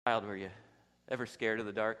Child, were you ever scared of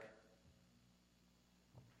the dark?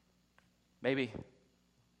 Maybe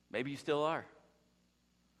you still are.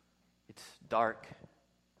 It's dark.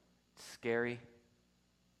 It's scary.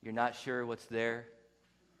 You're not sure what's there.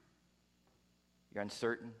 You're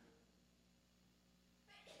uncertain.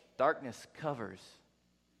 Darkness covers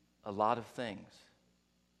a lot of things.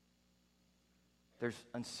 There's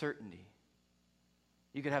uncertainty.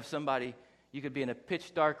 You could be in a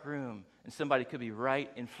pitch dark room and somebody could be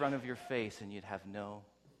right in front of your face and you'd have no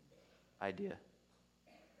idea.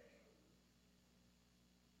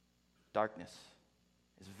 Darkness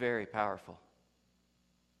is very powerful.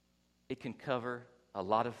 It can cover a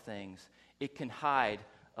lot of things. It can hide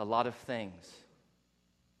a lot of things,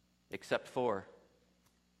 except for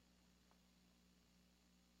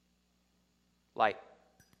light.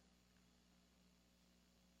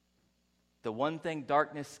 The one thing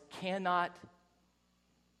darkness cannot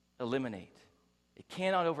eliminate, it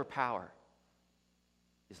cannot overpower,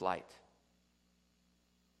 is light.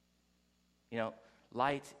 You know,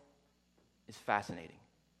 light is fascinating.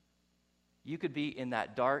 You could be in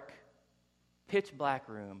that dark, pitch black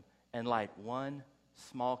room and light one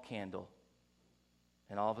small candle,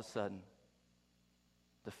 and all of a sudden,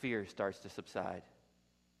 the fear starts to subside.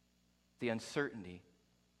 The uncertainty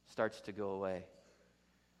starts to go away.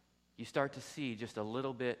 You start to see just a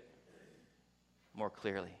little bit more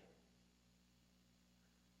clearly.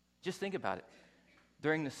 Just think about it.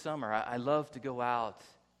 During the summer, I love to go out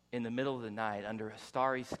in the middle of the night under a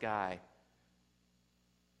starry sky.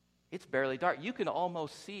 It's barely dark. You can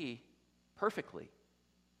almost see perfectly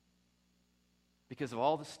because of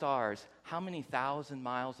all the stars. How many thousand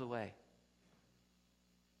miles away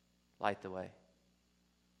light the way?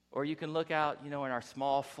 Or you can look out, in our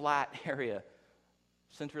small flat area,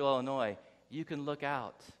 Central Illinois. You can look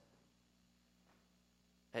out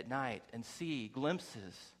at night and see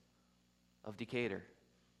glimpses of Decatur,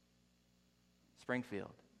 Springfield,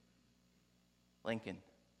 Lincoln,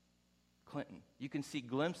 Clinton. You can see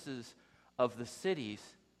glimpses of the cities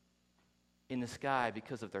in the sky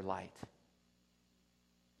because of their light.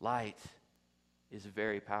 Light is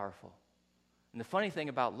very powerful. And the funny thing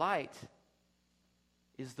about light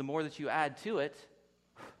is the more that you add to it,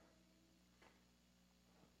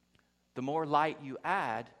 the more light you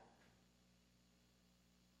add,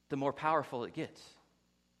 the more powerful it gets.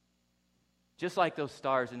 Just like those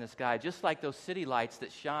stars in the sky, just like those city lights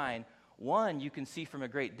that shine, one you can see from a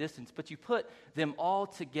great distance, but you put them all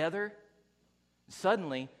together,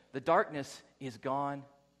 suddenly the darkness is gone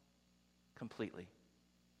completely.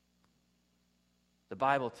 The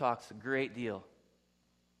Bible talks a great deal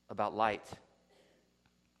about light.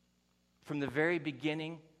 From the very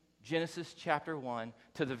beginning, Genesis chapter 1,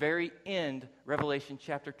 to the very end, Revelation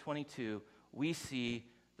chapter 22, we see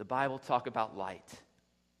the Bible talk about light.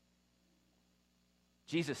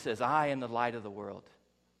 Jesus says, I am the light of the world.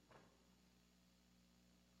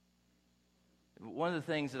 One of the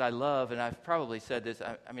things that I love, and I've probably said this,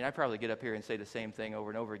 I probably get up here and say the same thing over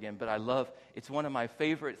and over again, but it's one of my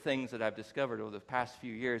favorite things that I've discovered over the past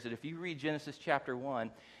few years, that if you read Genesis chapter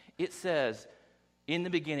 1, it says, in the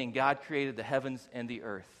beginning, God created the heavens and the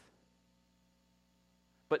earth.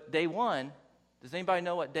 But day one, does anybody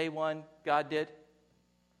know what day one God did?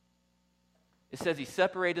 It says he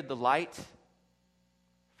separated the light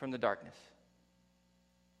from the darkness.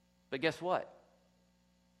 But guess what?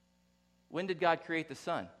 When did God create the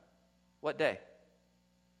sun? What day?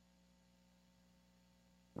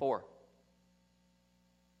 4.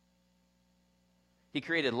 He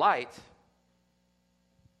created light,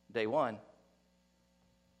 day 1,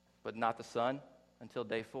 but not the sun until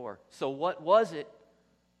day 4. So what was it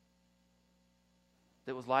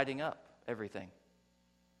that was lighting up everything?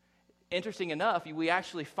 Interesting enough, we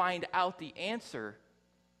actually find out the answer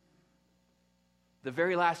the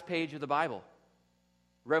very last page of the Bible,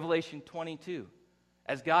 Revelation 22,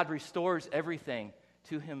 as God restores everything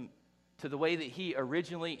to him, to the way that he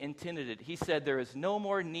originally intended it. He said there is no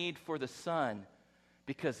more need for the sun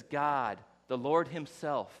because God, the Lord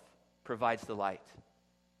himself, provides the light.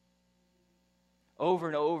 Over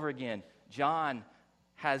and over again, John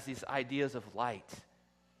has these ideas of light,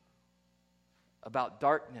 about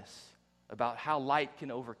darkness, about how light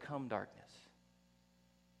can overcome darkness.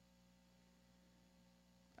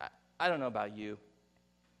 I don't know about you,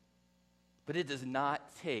 but it does not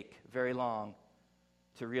take very long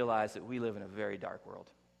to realize that we live in a very dark world.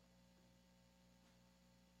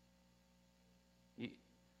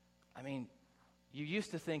 You used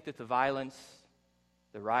to think that the violence,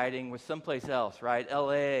 the rioting was someplace else, right?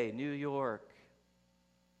 L.A., New York.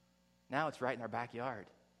 Now it's right in our backyard.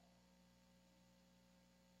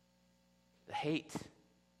 The hate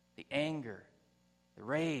anger, the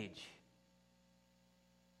rage.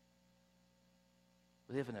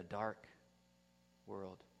 We live in a dark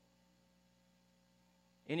world.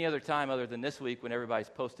 Any other time other than this week when everybody's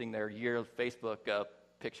posting their year Facebook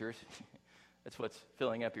pictures, that's what's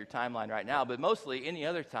filling up your timeline right now, but mostly any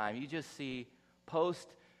other time, you just see post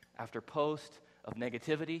after post of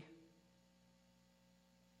negativity.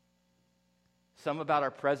 Some about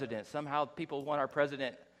our president. Somehow people want our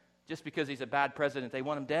president just because he's a bad president. They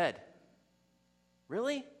want him dead.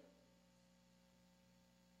 Really?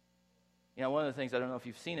 You know, one of the things, I don't know if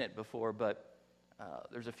you've seen it before, but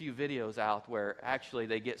there's a few videos out where actually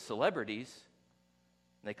they get celebrities,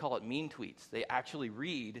 and they call it mean tweets. They actually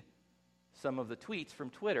read some of the tweets from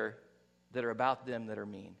Twitter that are about them that are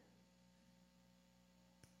mean,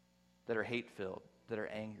 that are hate-filled, that are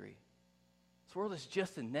angry. This world is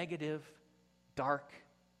just a negative, dark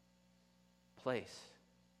place.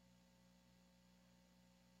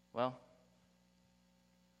 Well,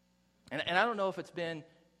 and I don't know if it's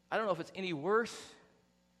any worse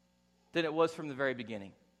than it was from the very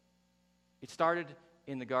beginning. It started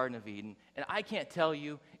in the Garden of Eden, and I can't tell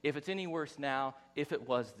you if it's any worse now if it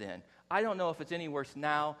was then. I don't know if it's any worse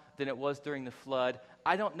now than it was during the flood.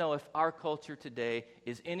 I don't know if our culture today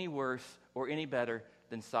is any worse or any better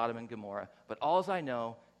than Sodom and Gomorrah. But all I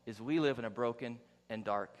know is we live in a broken and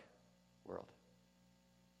dark world.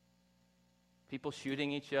 People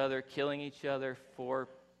shooting each other, killing each other for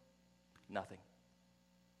nothing.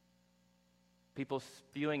 People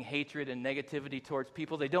spewing hatred and negativity towards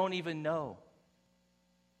people they don't even know.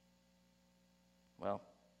 Well,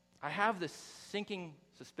 I have this sinking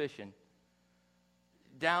suspicion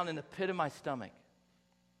down in the pit of my stomach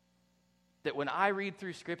that when I read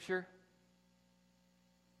through Scripture,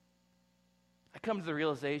 I come to the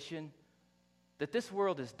realization that this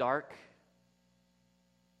world is dark,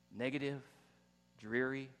 negative,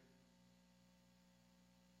 dreary,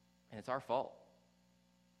 and it's our fault.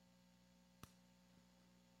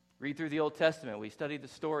 Read through the Old Testament. We studied the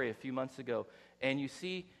story a few months ago, and you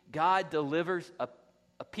see God delivers a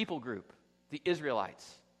people group, the Israelites,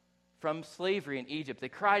 from slavery in Egypt. They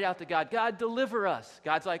cried out to God, God, deliver us.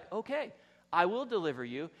 God's like, okay, I will deliver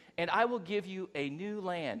you, and I will give you a new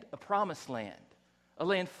land, a promised land, a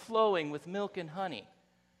land flowing with milk and honey.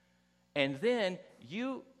 And then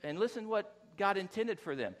and listen what God intended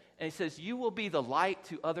for them. And he says, you will be the light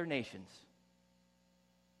to other nations.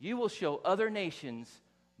 You will show other nations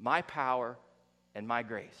my power and my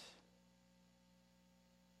grace.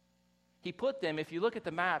 He put them, if you look at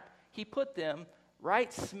the map, he put them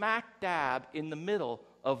right smack dab in the middle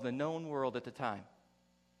of the known world at the time.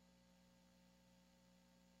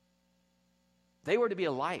 They were to be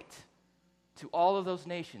a light to all of those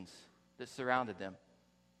nations that surrounded them.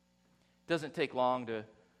 It doesn't take long to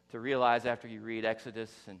realize after you read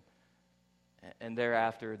Exodus and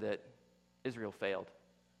thereafter that Israel failed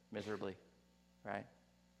miserably, right?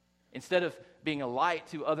 Instead of being a light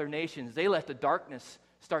to other nations, they let the darkness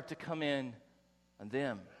start to come in on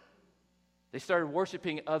them. They started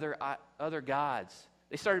worshiping other gods.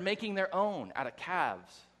 They started making their own out of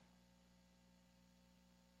calves,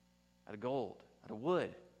 out of gold, out of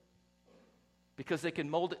wood, because they could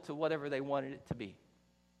mold it to whatever they wanted it to be.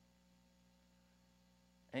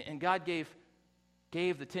 And God gave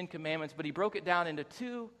the Ten Commandments, but he broke it down into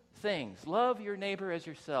two things. Love your neighbor as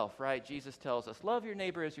yourself, right? Jesus tells us, love your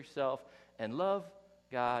neighbor as yourself, and love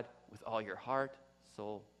God with all your heart,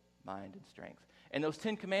 soul, mind, and strength. And those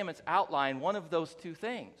 10 Commandments outline one of those two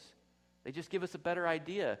things. They just give us a better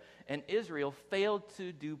idea. And Israel failed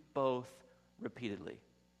to do both repeatedly.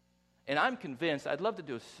 And I'm convinced, I'd love to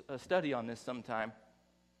do a study on this sometime,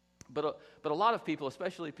 but a lot of people,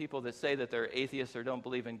 especially people that say that they're atheists or don't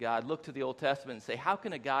believe in God, look to the Old Testament and say, how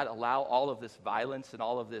can a God allow all of this violence and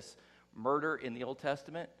all of this murder in the Old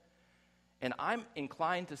Testament? And I'm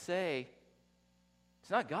inclined to say,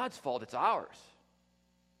 it's not God's fault, it's ours.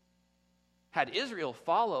 Had Israel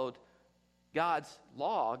followed God's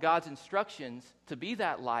law, God's instructions to be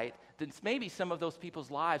that light, then maybe some of those people's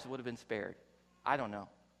lives would have been spared. I don't know.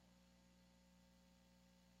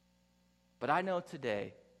 But I know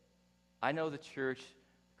today, I know the church,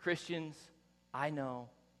 Christians, I know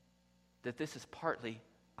that this is partly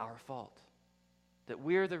our fault. That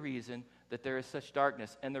we're the reason that there is such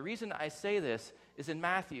darkness. And the reason I say this is in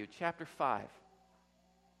Matthew chapter 5,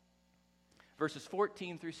 verses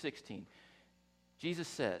 14 through 16. Jesus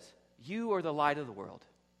says, you are the light of the world.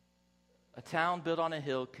 A town built on a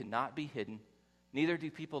hill cannot be hidden, neither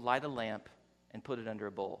do people light a lamp and put it under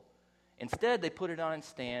a bowl. Instead, they put it on its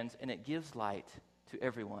stands, and it gives light to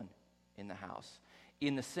everyone in the house.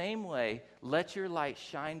 In the same way, let your light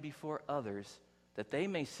shine before others that they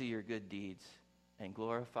may see your good deeds and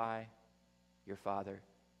glorify your Father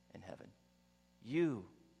in heaven. You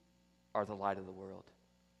are the light of the world.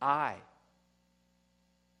 I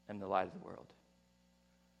am the light of the world.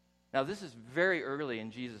 Now, this is very early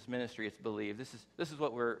in Jesus' ministry, it's believed. This is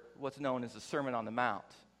what's known as the Sermon on the Mount.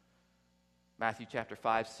 Matthew chapter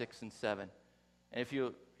 5, 6, and 7. And if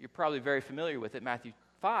you're probably very familiar with it, Matthew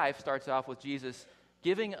 5 starts off with Jesus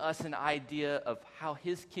giving us an idea of how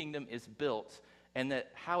his kingdom is built and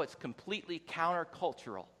that how it's completely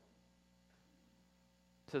countercultural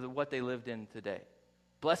to what they lived in today.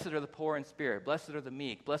 Blessed are the poor in spirit. Blessed are the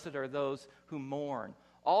meek. Blessed are those who mourn.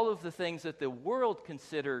 All of the things that the world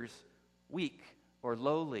considers weak or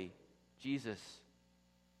lowly, Jesus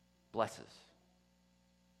blesses.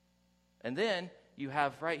 And then you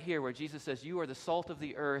have right here where Jesus says, you are the salt of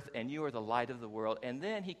the earth and you are the light of the world. And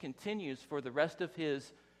then he continues for the rest of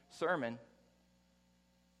his sermon,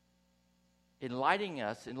 enlightening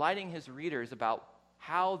his readers about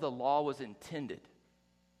how the law was intended.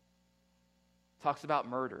 Talks about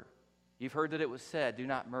murder. You've heard that it was said, do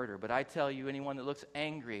not murder. But I tell you, anyone that looks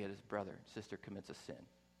angry at his brother and sister commits a sin.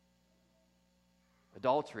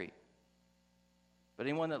 Adultery. But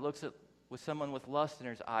anyone that looks at with someone with lust in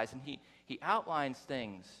his eyes. And he outlines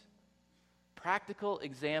things, practical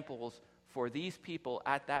examples for these people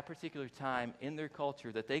at that particular time in their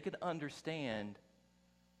culture that they could understand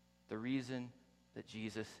the reason that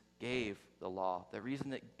Jesus gave the law, the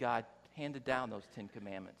reason that God handed down those 10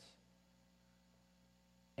 commandments.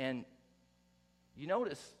 And you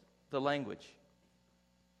notice the language.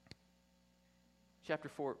 Chapter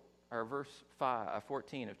 4, or verse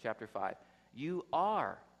 14 of chapter 5. You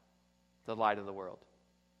are the light of the world.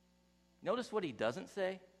 Notice what he doesn't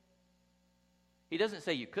say. He doesn't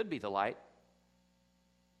say you could be the light.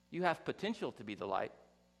 You have potential to be the light.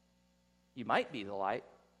 You might be the light.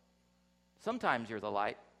 Sometimes you're the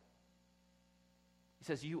light. He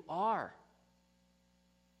says you are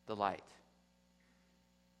the light.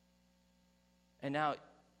 And now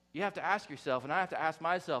you have to ask yourself, and I have to ask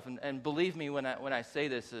myself, and believe me when I say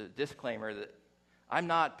this, a disclaimer, that I'm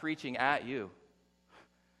not preaching at you.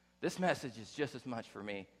 This message is just as much for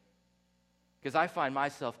me, because I find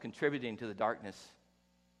myself contributing to the darkness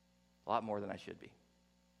a lot more than I should be.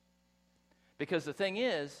 Because the thing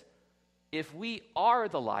is, if we are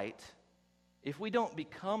the light, if we don't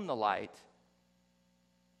become the light,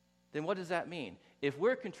 then what does that mean? If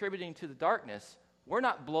we're contributing to the darkness, we're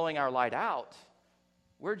not blowing our light out.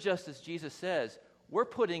 We're just as Jesus says, we're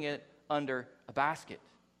putting it under a basket.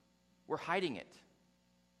 We're hiding it.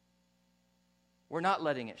 We're not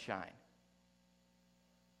letting it shine.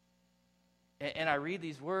 And I read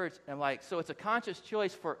these words, and I'm like, so it's a conscious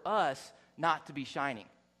choice for us not to be shining.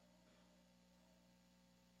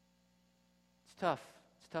 It's tough.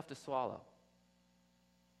 It's tough to swallow.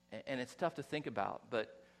 And it's tough to think about.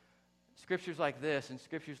 But scriptures like this, and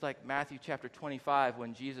scriptures like Matthew chapter 25,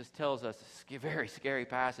 when Jesus tells us, a very scary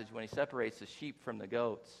passage, when he separates the sheep from the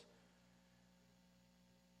goats.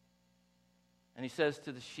 And he says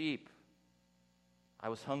to the sheep, I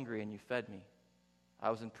was hungry and you fed me. I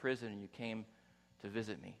was in prison and you came to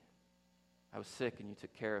visit me. I was sick and you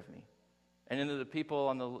took care of me. And then to the people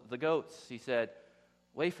on the goats, he said,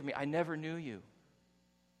 wait for me, I never knew you.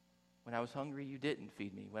 When I was hungry, you didn't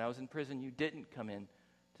feed me. When I was in prison, you didn't come in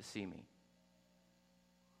to see me.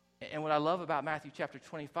 And what I love about Matthew chapter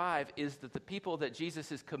 25 is that the people that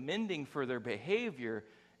Jesus is commending for their behavior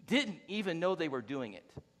didn't even know they were doing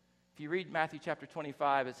it. If you read Matthew chapter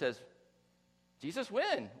 25, it says, Jesus,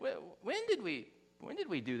 when? When did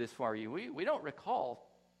we do this for you? We don't recall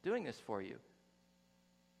doing this for you.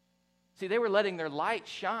 See, they were letting their light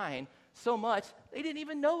shine so much, they didn't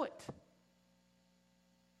even know it.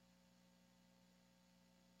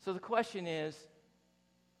 So the question is,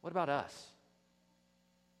 what about us?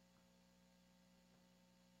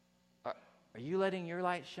 Are you letting your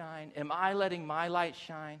light shine? Am I letting my light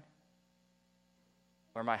shine?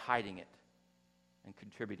 Or am I hiding it and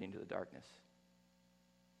contributing to the darkness?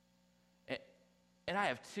 And I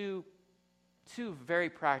have two very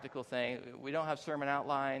practical things. We don't have sermon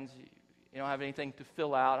outlines. You don't have anything to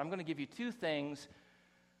fill out. I'm going to give you two things,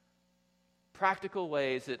 practical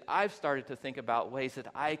ways that I've started to think about, ways that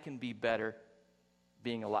I can be better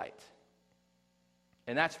being a light.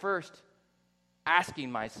 And that's first,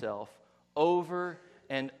 asking myself over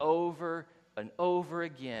and over and over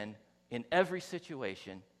again in every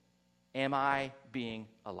situation, am I being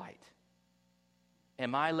a light?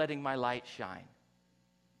 Am I letting my light shine?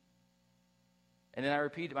 And then I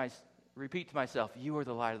repeat to myself, you are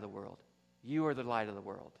the light of the world. You are the light of the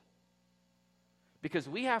world. Because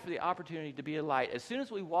we have the opportunity to be a light. As soon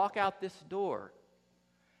as we walk out this door,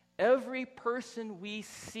 every person we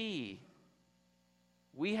see,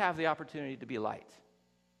 we have the opportunity to be light,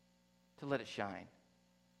 to let it shine.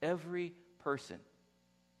 Every person.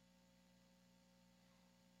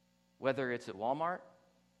 Whether it's at Walmart,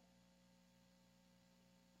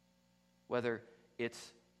 whether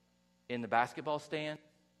it's in the basketball stand,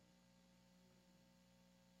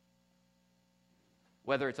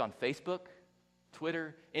 whether it's on Facebook,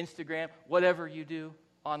 Twitter, Instagram, whatever you do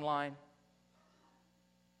online.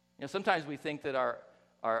 You know, sometimes we think that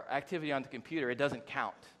our activity on the computer, it doesn't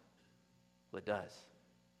count. Well, it does.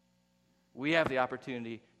 We have the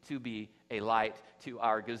opportunity to be a light to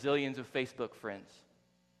our gazillions of Facebook friends,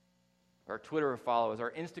 our Twitter followers,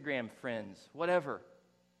 our Instagram friends, whatever.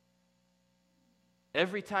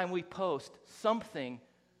 Every time we post something,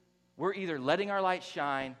 we're either letting our light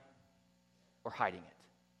shine or hiding it.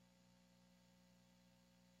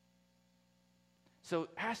 So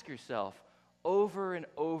ask yourself over and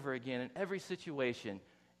over again in every situation,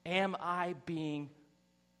 am I being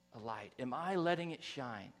a light? Am I letting it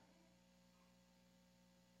shine?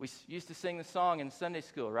 We used to sing the song in Sunday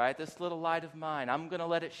school, right? This little light of mine, I'm going to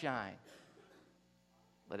let it shine.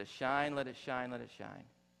 Let it shine, let it shine, let it shine.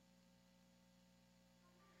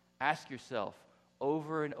 Ask yourself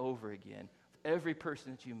over and over again, every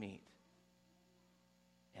person that you meet,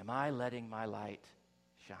 am I letting my light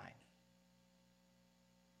shine?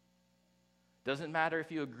 Doesn't matter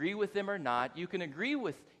if you agree with them or not. You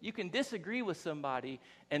can disagree with somebody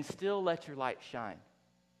and still let your light shine,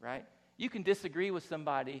 right? You can disagree with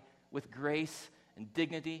somebody with grace and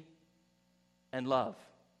dignity and love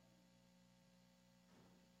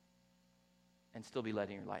and still be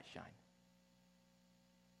letting your light shine.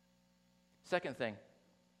 Second thing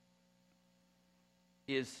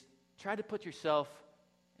is try to put yourself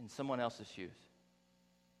in someone else's shoes.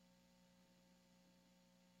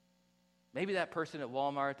 Maybe that person at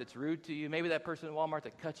Walmart that's rude to you, maybe that person at Walmart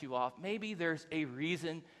that cuts you off, maybe there's a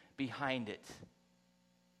reason behind it.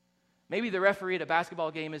 Maybe the referee at a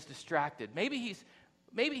basketball game is distracted. Maybe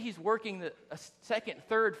he's working a second,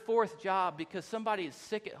 third, fourth job because somebody is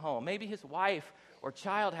sick at home. Maybe his wife or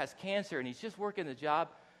child has cancer and he's just working the job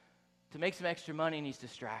to make some extra money and he's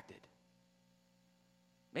distracted.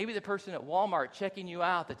 Maybe the person at Walmart checking you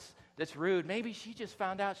out that's rude, maybe she just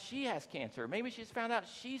found out she has cancer. Maybe she's found out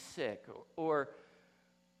she's sick. Or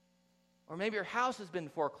maybe her house has been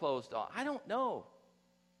foreclosed on. I don't know.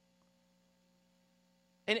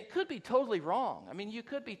 And it could be totally wrong. I mean, you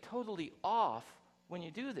could be totally off when you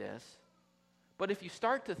do this. But if you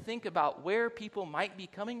start to think about where people might be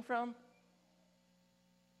coming from,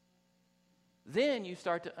 then you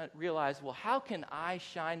start to realize, well, how can I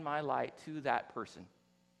shine my light to that person?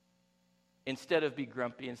 Instead of be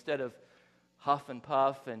grumpy, instead of huff and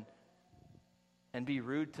puff and be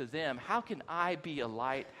rude to them, how can I be a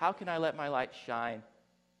light? How can I let my light shine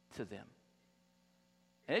to them?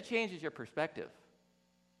 And it changes your perspective.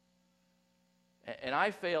 And I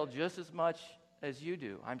fail just as much as you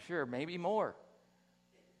do, I'm sure, maybe more,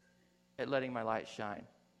 at letting my light shine.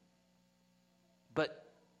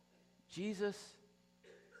 But Jesus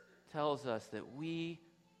tells us that we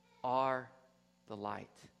are the light.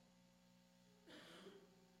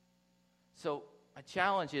 So my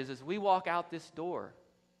challenge is, as we walk out this door,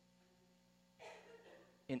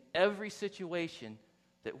 in every situation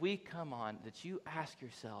that we come on, that you ask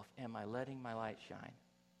yourself, am I letting my light shine?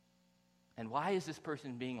 And why is this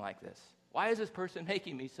person being like this? Why is this person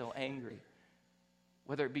making me so angry?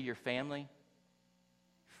 Whether it be your family,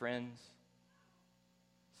 friends,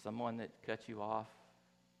 someone that cuts you off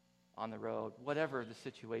on the road, whatever the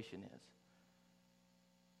situation is,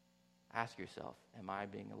 ask yourself, am I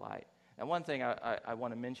being a light? And one thing I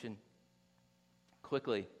want to mention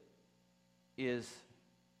quickly is,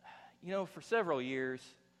 you know, for several years,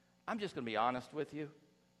 I'm just going to be honest with you.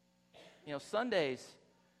 You know, Sundays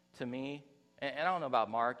to me, and I don't know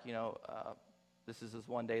about Mark, you know, this is his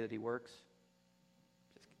one day that he works.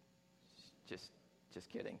 Just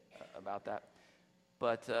kidding about that.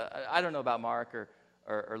 But I don't know about Mark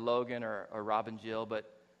or Logan or Rob and Jill, but,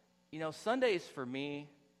 you know, Sundays for me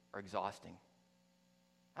are exhausting.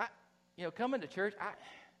 Coming to church,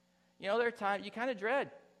 there are times you kind of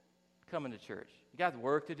dread coming to church. You got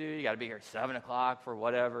work to do. You got to be here at 7 o'clock for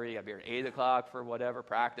whatever. You got to be here at 8 o'clock for whatever,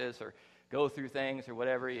 practice or go through things or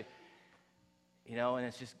whatever. And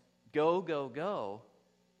it's just go, go, go.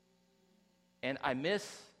 And I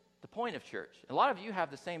miss the point of church. A lot of you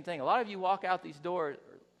have the same thing. A lot of you walk out these doors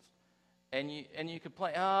and you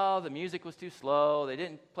complain, oh, the music was too slow. They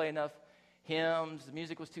didn't play enough hymns. The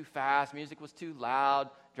music was too fast. Music was too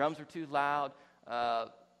loud. Drums were too loud. The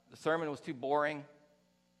sermon was too boring.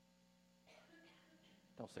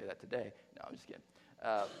 Don't say that today. No, I'm just kidding.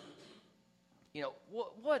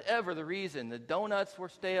 Whatever the reason, the donuts were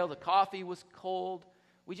stale, the coffee was cold,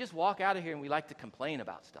 we just walk out of here and we like to complain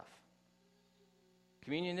about stuff.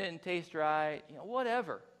 Communion didn't taste right,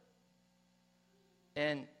 whatever.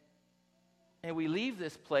 And we leave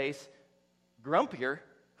this place grumpier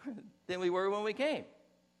than we were when we came.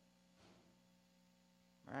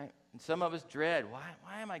 Right? And some of us dread,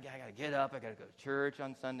 why am I got to get up, I got to go to church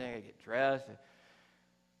on Sunday, I got to get dressed.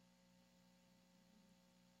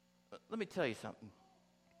 Let me tell you something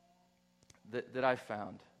that I've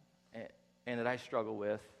found and that I struggle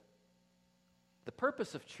with. The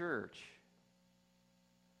purpose of church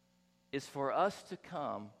is for us to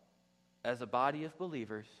come as a body of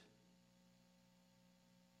believers,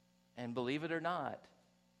 and believe it or not,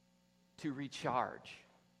 to recharge,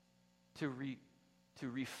 to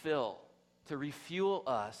refill, to refuel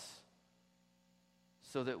us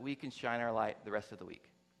so that we can shine our light the rest of the week.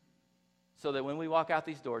 So that when we walk out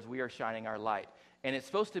these doors, we are shining our light. And it's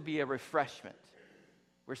supposed to be a refreshment.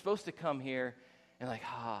 We're supposed to come here and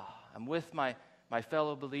I'm with my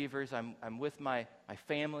fellow believers. I'm with my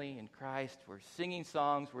family in Christ. We're singing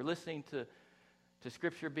songs. We're listening to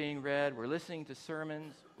Scripture being read. We're listening to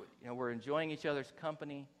sermons. We're enjoying each other's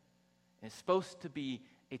company. And it's supposed to be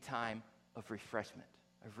a time of refreshment,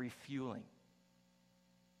 of refueling.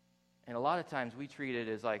 And a lot of times we treat it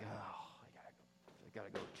as I got to go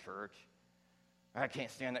to church. I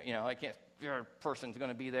can't stand there. I can't. Your person's going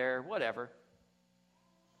to be there. Whatever.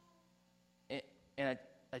 And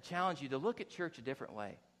I challenge you to look at church a different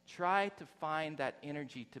way. Try to find that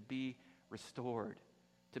energy to be restored,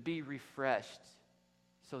 to be refreshed,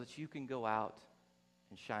 so that you can go out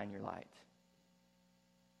and shine your light.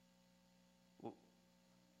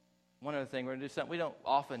 One other thing, we're going to do something we don't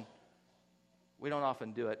often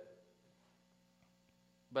do it,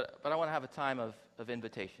 but I want to have a time of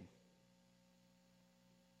invitation.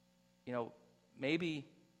 Maybe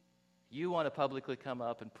you want to publicly come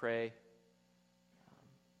up and pray.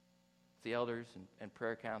 The elders and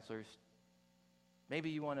prayer counselors, maybe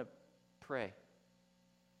you want to pray.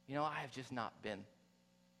 I have just not been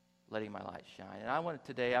letting my light shine. And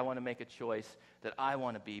today I want to make a choice that I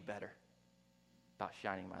want to be better about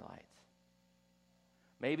shining my lights.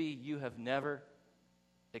 Maybe you have never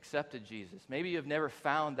accepted Jesus. Maybe you have never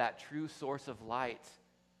found that true source of light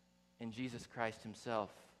in Jesus Christ himself.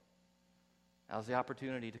 Now's the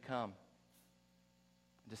opportunity to come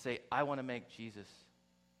and to say, I want to make Jesus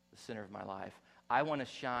the center of my life. I want to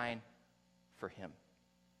shine for him.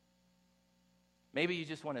 Maybe you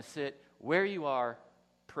just want to sit where you are,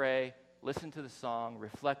 pray, listen to the song,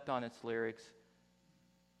 reflect on its lyrics.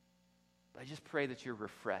 But I just pray that you're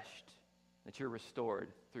refreshed, that you're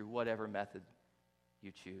restored through whatever method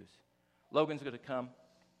you choose. Logan's going to come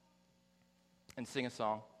and sing a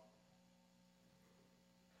song.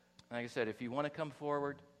 Like I said, if you want to come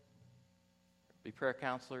forward, be prayer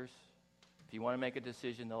counselors. If you want to make a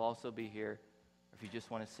decision, they'll also be here. Or if you just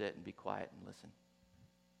want to sit and be quiet and listen,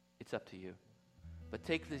 it's up to you. But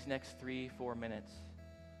take these next 3-4 minutes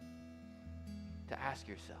to ask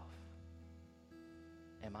yourself,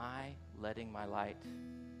 am I letting my light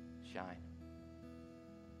shine?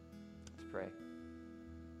 Let's pray.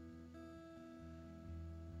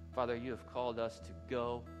 Father, you have called us to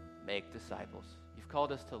go make disciples. You've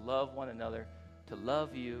called us to love one another, to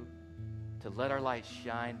love you, to let our light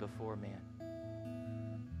shine before man.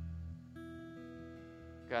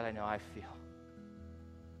 God, I know I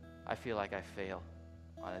feel like I fail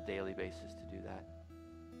on a daily basis to do that.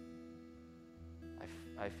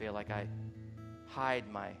 I feel like I hide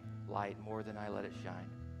my light more than I let it shine.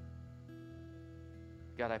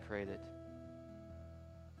 God, I pray that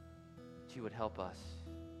you would help us,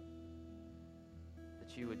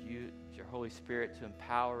 that you would use your Holy Spirit to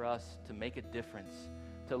empower us to make a difference,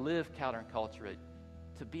 to live counterculture,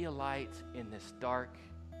 to be a light in this dark,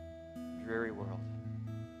 dreary world.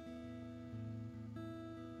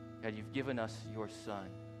 God, you've given us your Son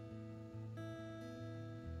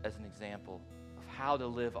as an example of how to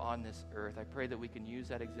live on this earth. I pray that we can use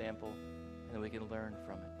that example and that we can learn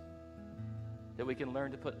from it. That we can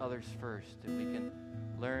learn to put others first. That we can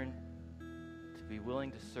learn to be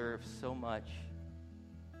willing to serve so much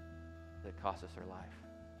that costs us our life.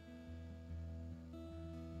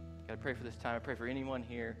 God, I pray for this time. I pray for anyone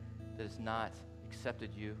here that has not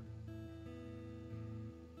accepted you.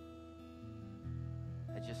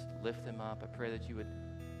 I just lift them up. I pray that you would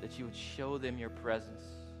show them your presence,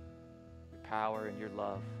 your power, and your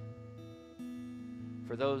love.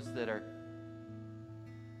 For those that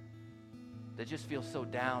just feel so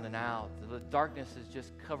down and out, the darkness has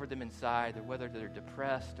just covered them inside, whether they're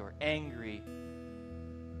depressed or angry,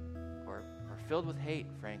 filled with hate,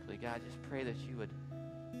 frankly, God, just pray that you would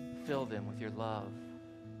fill them with your love.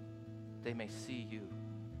 They may see you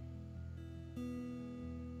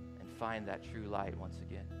and find that true light once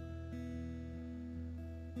again.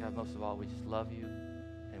 God, most of all, we just love you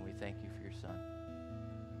and we thank you for your Son.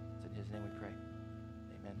 It's in his name we pray.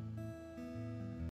 Amen.